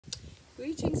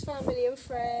Greetings, family and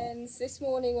friends. This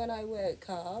morning when I woke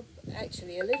up,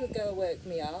 actually a little girl woke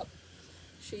me up.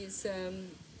 She's a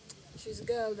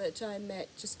girl that I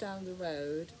met just down the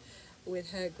road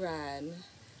with her gran,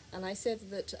 and I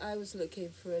said that I was looking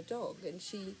for a dog, and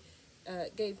she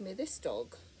gave me this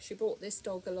dog. She brought this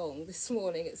dog along this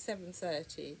morning at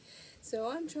 7:30.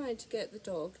 So I'm trying to get the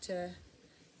dog to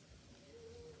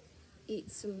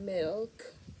eat some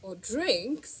milk or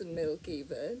drink some milk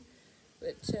even.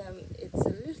 But it's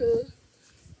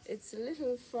a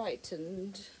little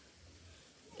frightened.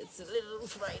 It's a little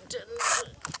frightened.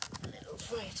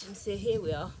 So here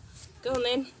we are. Go on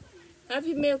then. Have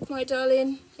your milk, my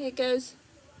darling. Here goes.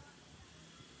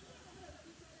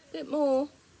 Bit more.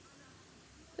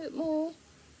 Bit more.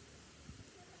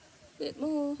 Bit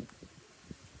more.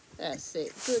 That's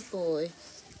it. Good boy.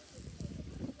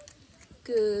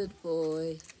 Good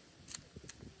boy.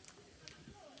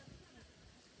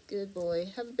 Good boy.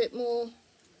 Have a bit more.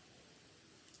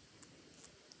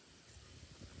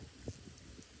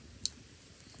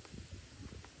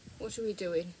 What are we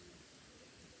doing?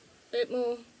 Bit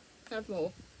more. Have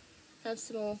more. Have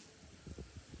some more.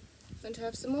 Want to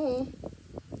have some more?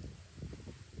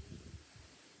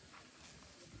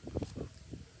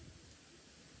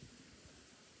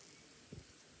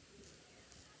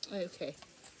 Okay.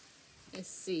 Let's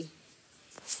see.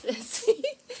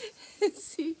 Let's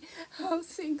see how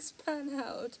things pan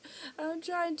out. I'm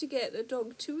trying to get the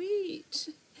dog to eat.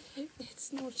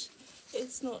 It's not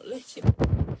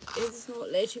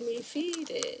letting me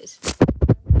feed it.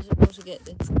 I'm supposed to get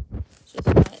this just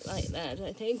like that,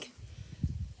 I think.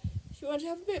 Do you want to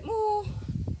have a bit more?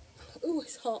 Oh,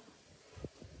 it's hot.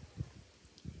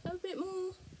 Have a bit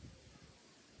more.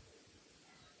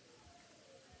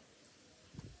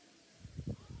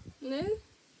 No?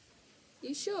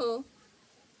 You sure?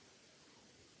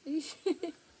 You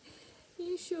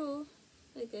sure?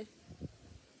 Okay.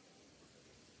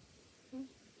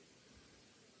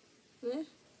 Yeah?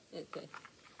 Okay.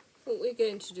 What we're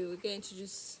going to do, we're going to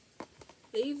just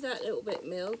leave that little bit of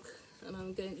milk, and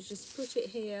I'm going to just put it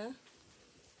here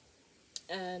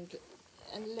and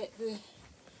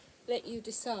let you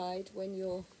decide when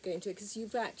you're going to, because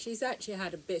she's actually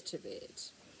had a bit of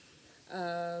it.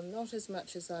 Not as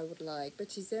much as I would like,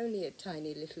 but he's only a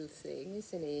tiny little thing,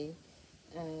 isn't he?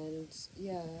 And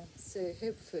yeah, so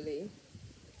hopefully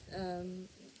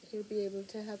he'll be able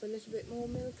to have a little bit more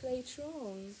milk later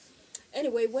on.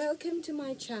 Anyway, welcome to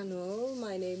my channel.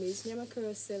 My name is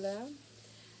Nyamaka Ursula,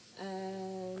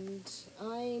 and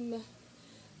I'm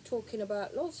talking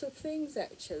about lots of things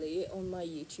actually on my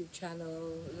YouTube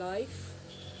channel. Life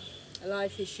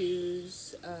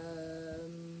issues,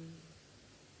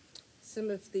 some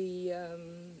of the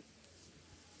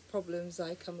problems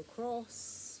I come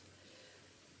across,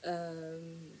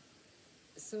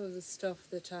 some of the stuff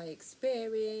that I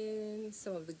experience,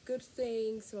 some of the good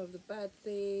things, some of the bad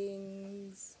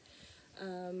things.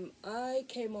 I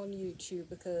came on YouTube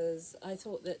because I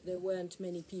thought that there weren't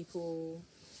many people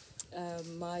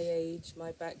my age,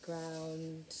 my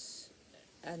background,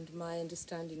 and my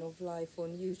understanding of life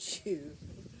on YouTube.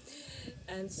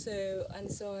 And so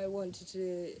I wanted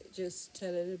to just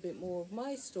tell a little bit more of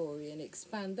my story and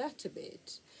expand that a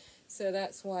bit. So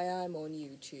that's why I'm on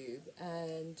YouTube,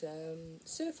 and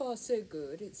so far so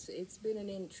good. It's been an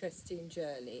interesting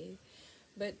journey,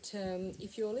 but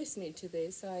if you're listening to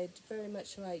this, I'd very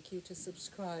much like you to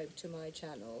subscribe to my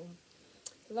channel.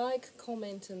 Like,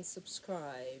 comment and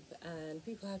subscribe, and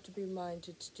people have to be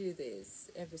reminded to do this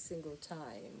every single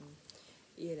time,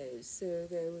 you know, so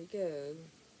there we go.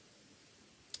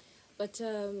 But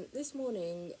this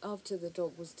morning, after the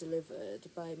dog was delivered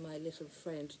by my little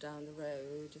friend down the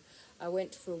road, I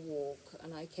went for a walk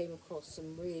and I came across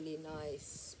some really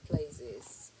nice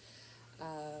places.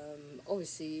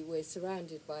 Obviously, we're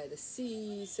surrounded by the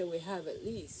sea, so we have at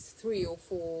least 3 or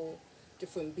 4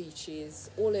 different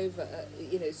beaches all over,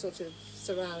 you know, sort of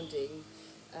surrounding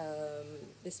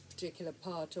this particular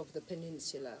part of the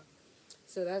peninsula.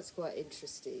 So that's quite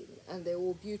interesting, and they're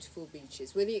all beautiful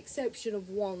beaches, with the exception of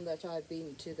one that I've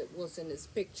been to that wasn't as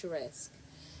picturesque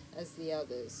as the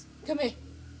others. Come here,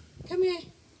 come here,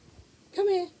 come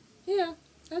here, here,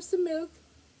 have some milk,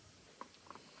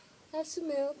 have some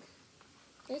milk,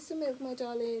 here's some milk, my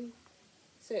darling.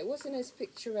 So it wasn't as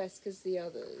picturesque as the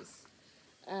others,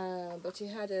 but it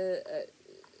had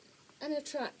an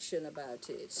attraction about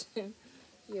it.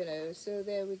 You know, so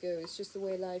there we go. It's just the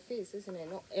way life is, isn't it?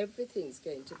 Not everything's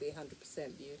going to be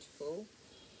 100% beautiful.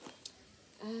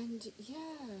 And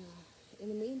yeah, in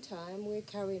the meantime, we're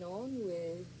carrying on.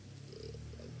 We're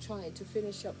trying to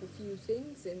finish up a few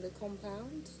things in the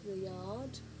compound, the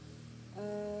yard.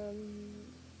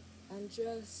 And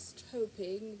just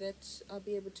hoping that I'll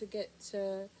be able to get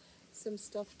some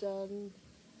stuff done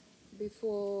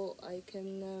before I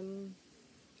can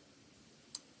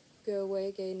go away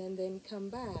again and then come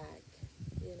back,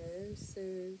 you know.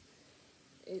 So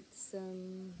it's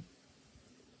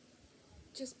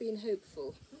just being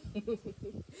hopeful.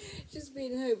 Just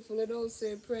being hopeful, and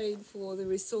also praying for the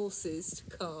resources to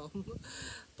come,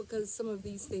 because some of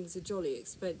these things are jolly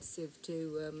expensive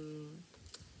to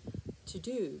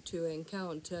do, to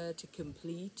encounter, to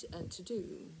complete, and to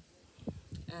do.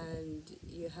 And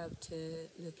you have to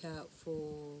look out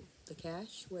for the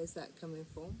cash. Where's that coming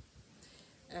from?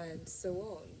 And so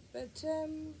on. But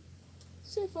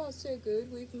so far so good.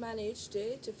 We've managed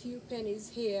it. A few pennies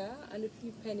here and a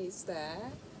few pennies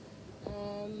there.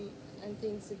 And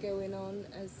things are going on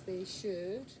as they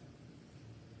should.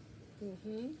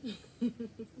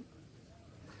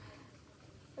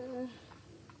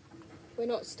 We're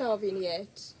not starving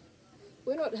yet.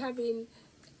 We're not having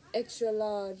extra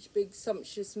large, big,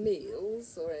 sumptuous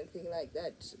meals or anything like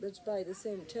that. But by the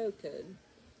same token,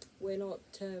 we're not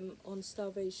on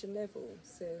starvation level.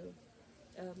 So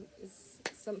it's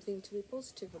something to be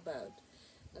positive about.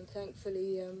 And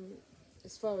thankfully,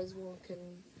 as far as one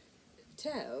can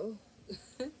tell,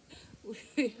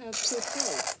 we have good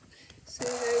health. So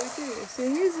there we go. So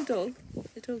here's the dog.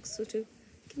 The dog's sort of,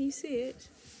 can you see it?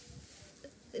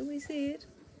 Can we see it?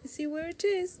 You see where it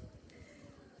is?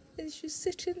 It's just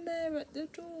sitting there at the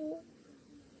door.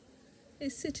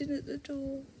 It's sitting at the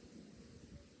door.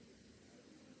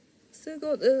 Still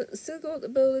got the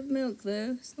bowl of milk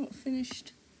though. It's not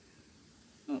finished.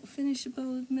 Not finished the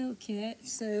bowl of milk yet.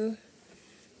 So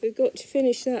we've got to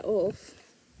finish that off.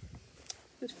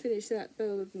 Got to finish that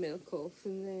bowl of milk off,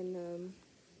 and then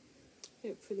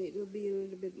hopefully it'll be a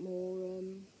little bit more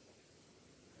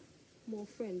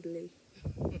friendly.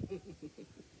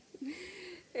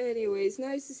 Anyways,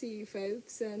 nice to see you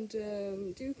folks, and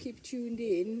do keep tuned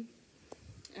in,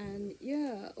 and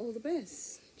yeah, all the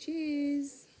best. Cheers.